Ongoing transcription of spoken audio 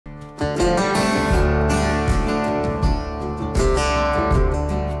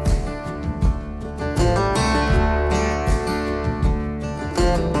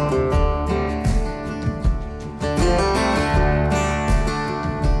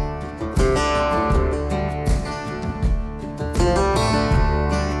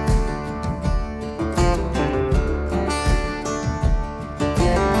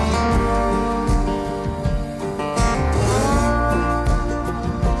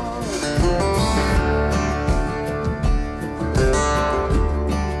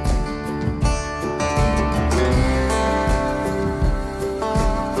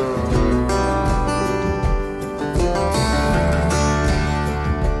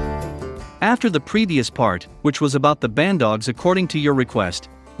After the previous part, which was about the band dogs according to your request,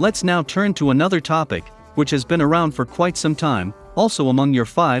 let's now turn to another topic, which has been around for quite some time, also among your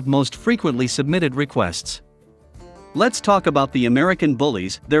 5 most frequently submitted requests. Let's talk about the American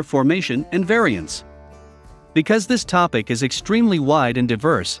Bullies, their formation and variants. Because this topic is extremely wide and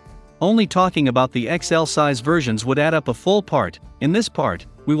diverse, only talking about the XL size versions would add up a full part. In this part,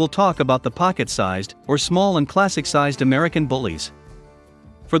 we will talk about the pocket-sized, or small and classic-sized American Bullies.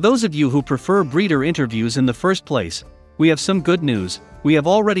 For those of you who prefer breeder interviews in the first place, we have some good news. We have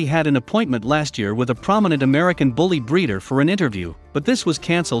already had an appointment last year with a prominent American Bully breeder for an interview, but this was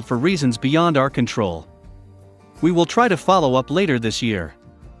cancelled for reasons beyond our control. We will try to follow up later this year.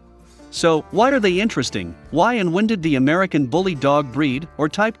 So, why are they interesting? Why and when did the American Bully dog breed or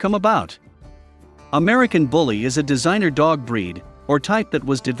type come about? American Bully is a designer dog breed or type that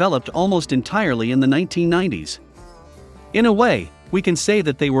was developed almost entirely in the 1990s. In a way, we can say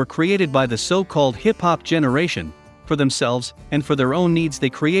that they were created by the so-called hip-hop generation. For themselves, and for their own needs, they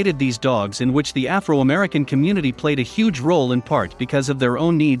created these dogs, in which the Afro-American community played a huge role, in part because of their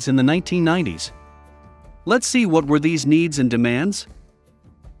own needs in the 1990s. Let's see, what were these needs and demands?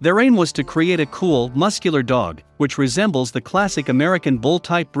 Their aim was to create a cool, muscular dog, which resembles the classic American Bull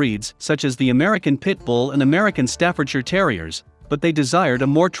type breeds such as the American Pit Bull and American Staffordshire Terriers, but they desired a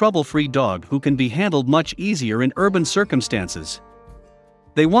more trouble-free dog who can be handled much easier in urban circumstances.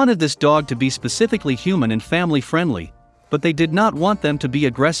 They wanted this dog to be specifically human and family-friendly, but they did not want them to be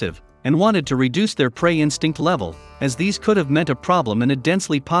aggressive, and wanted to reduce their prey instinct level, as these could have meant a problem in a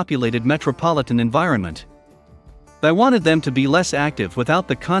densely populated metropolitan environment. They wanted them to be less active without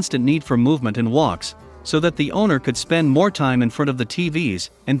the constant need for movement and walks, so that the owner could spend more time in front of the TVs,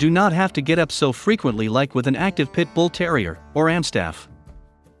 and do not have to get up so frequently like with an active Pit Bull Terrier, or Amstaff.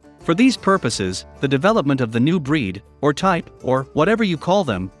 For these purposes, the development of the new breed, or type, or whatever you call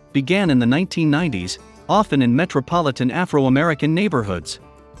them, began in the 1990s, often in metropolitan Afro-American neighborhoods.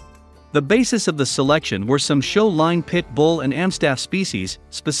 The basis of the selection were some show-line Pit Bull and Amstaff species,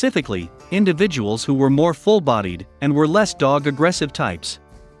 specifically, individuals who were more full-bodied and were less dog-aggressive types.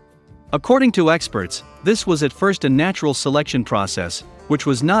 According to experts, this was at first a natural selection process, which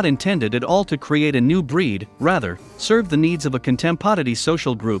was not intended at all to create a new breed, rather, served the needs of a contemporary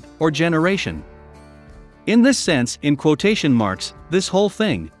social group or generation. In this sense, in quotation marks, this whole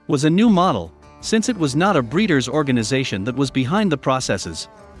thing was a new model, since it was not a breeders' organization that was behind the processes,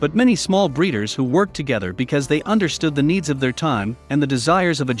 but many small breeders who worked together because they understood the needs of their time and the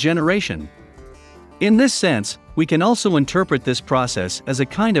desires of a generation. In this sense, we can also interpret this process as a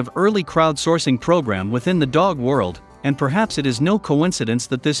kind of early crowdsourcing program within the dog world, and perhaps it is no coincidence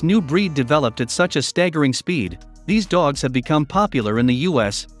that this new breed developed at such a staggering speed. These dogs have become popular in the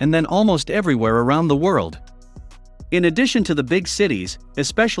US and then almost everywhere around the world. In addition to the big cities,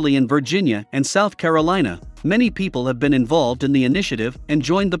 especially in Virginia and South Carolina, many people have been involved in the initiative and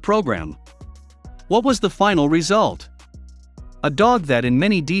joined the program. What was the final result? A dog that in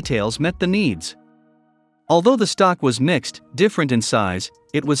many details met the needs. Although the stock was mixed, different in size,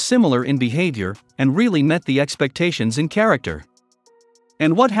 it was similar in behavior, and really met the expectations in character.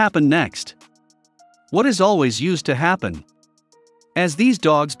 And what happened next? What is always used to happen? As these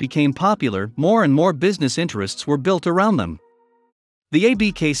dogs became popular, more and more business interests were built around them. The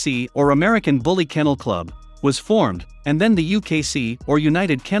ABKC, or American Bully Kennel Club, was formed, and then the UKC, or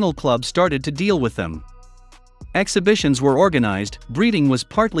United Kennel Club, started to deal with them. Exhibitions were organized, breeding was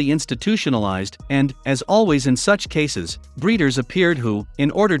partly institutionalized, and, as always in such cases, breeders appeared who,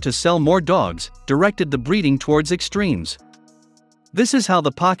 in order to sell more dogs, directed the breeding towards extremes. This is how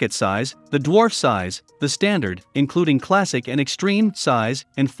the pocket size, the dwarf size, the standard, including classic and extreme size,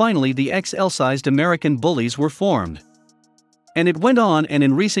 and finally the XL-sized American Bullies were formed. And it went on, and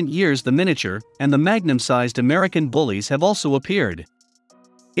in recent years the miniature and the magnum-sized American Bullies have also appeared.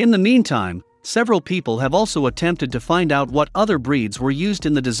 In the meantime, several people have also attempted to find out what other breeds were used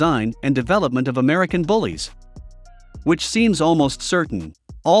in the design and development of American Bullies, which seems almost certain.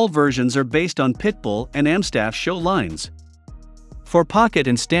 all versions are based on Pit Bull and Amstaff show lines. For pocket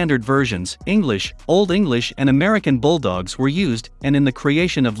and standard versions, English, Old English and American Bulldogs were used, and in the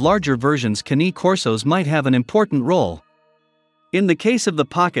creation of larger versions Cane Corsos might have an important role. In the case of the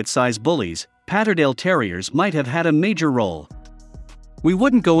pocket-size bullies, Patterdale Terriers might have had a major role. We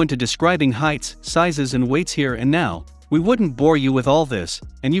wouldn't go into describing heights, sizes and weights here and now. We wouldn't bore you with all this,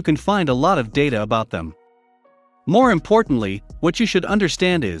 and you can find a lot of data about them. More importantly, what you should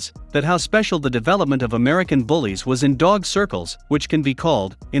understand is that how special the development of American Bullies was in dog circles, which can be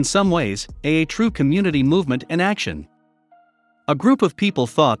called, in some ways, a true community movement in action. A group of people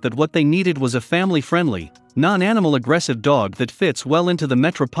thought that what they needed was a family-friendly, non-animal aggressive dog that fits well into the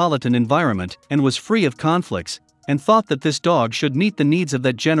metropolitan environment and was free of conflicts, and thought that this dog should meet the needs of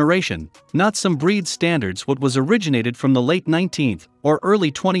that generation, not some breed standards what was originated from the late 19th or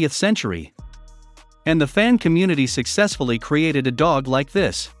early 20th century. And the fan community successfully created a dog like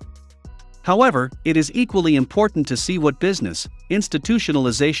this. However, it is equally important to see what business,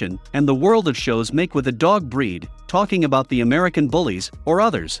 institutionalization, and the world of shows make with a dog breed, talking about the American Bullies or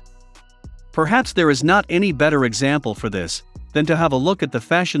others. Perhaps there is not any better example for this than to have a look at the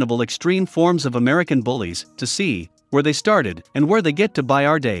fashionable extreme forms of American Bullies to see where they started and where they get to by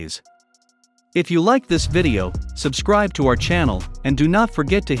our days. If you like this video, subscribe to our channel and do not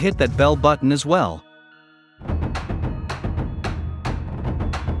forget to hit that bell button as well.